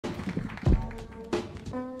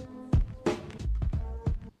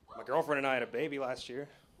Girlfriend and I had a baby last year.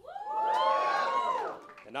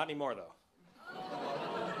 And not anymore, though.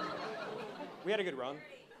 We had a good run.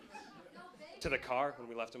 To the car when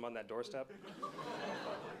we left him on that doorstep.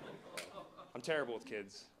 I'm terrible with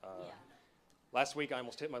kids. Last week I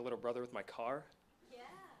almost hit my little brother with my car.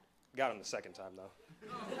 Got him the second time, though.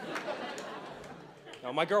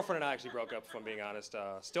 No, my girlfriend and I actually broke up, if I'm being honest.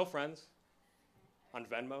 Still friends. On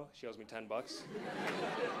Venmo, she owes me 10 bucks.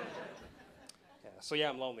 So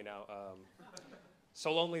yeah, I'm lonely now.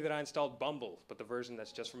 So lonely that I installed Bumble, but the version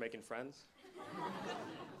that's just for making friends.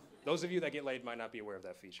 Those of you that get laid might not be aware of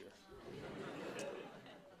that feature.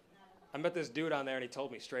 I met this dude on there and he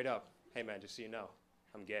told me straight up, hey man, just so you know,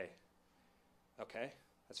 I'm gay. Okay,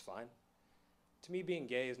 that's fine. To me, being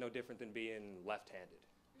gay is no different than being left-handed.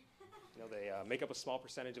 You know, they make up a small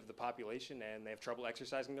percentage of the population and they have trouble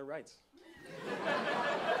exercising their rights.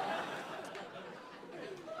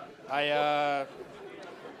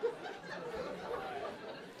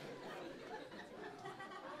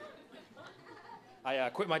 I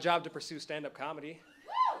quit my job to pursue stand-up comedy.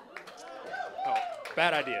 Oh,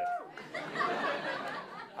 bad idea.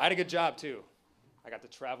 I had a good job, too. I got to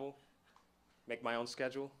travel, make my own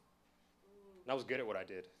schedule, and I was good at what I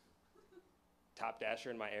did. Top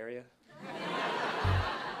dasher in my area.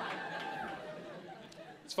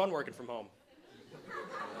 It's fun working from home.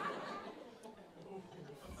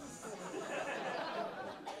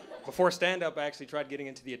 Before stand-up, I actually tried getting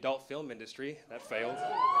into the adult film industry. That failed.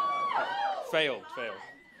 Failed.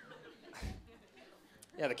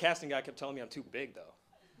 Yeah, the casting guy kept telling me I'm too big, though.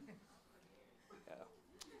 Yeah.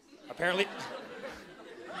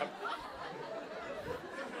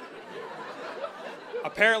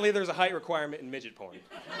 Apparently there's a height requirement in midget porn.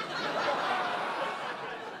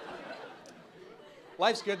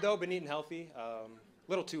 Life's good, though. Been eating healthy. A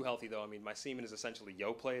little too healthy, though. I mean, my semen is essentially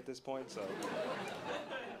yo play at this point, so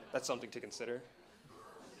that's something to consider.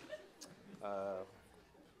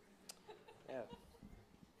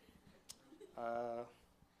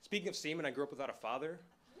 Speaking of semen, I grew up without a father.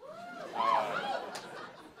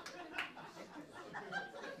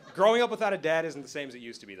 Growing up without a dad isn't the same as it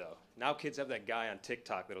used to be, though. Now kids have that guy on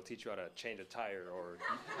TikTok that'll teach you how to change a tire or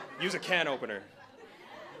use a can opener.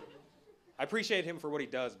 I appreciate him for what he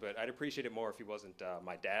does, but I'd appreciate it more if he wasn't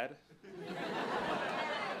my dad.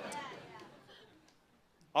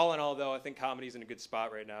 All in all, though, I think comedy's in a good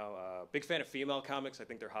spot right now. Big fan of female comics. I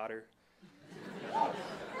think they're hotter.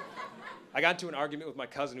 I got into an argument with my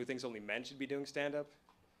cousin who thinks only men should be doing stand-up.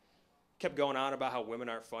 Kept going on about how women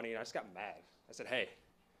aren't funny, and I just got mad. I said, hey,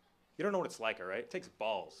 you don't know what it's like, all right? It takes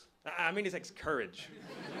balls. I mean, it takes courage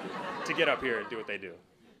to get up here and do what they do.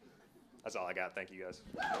 That's all I got. Thank you, guys.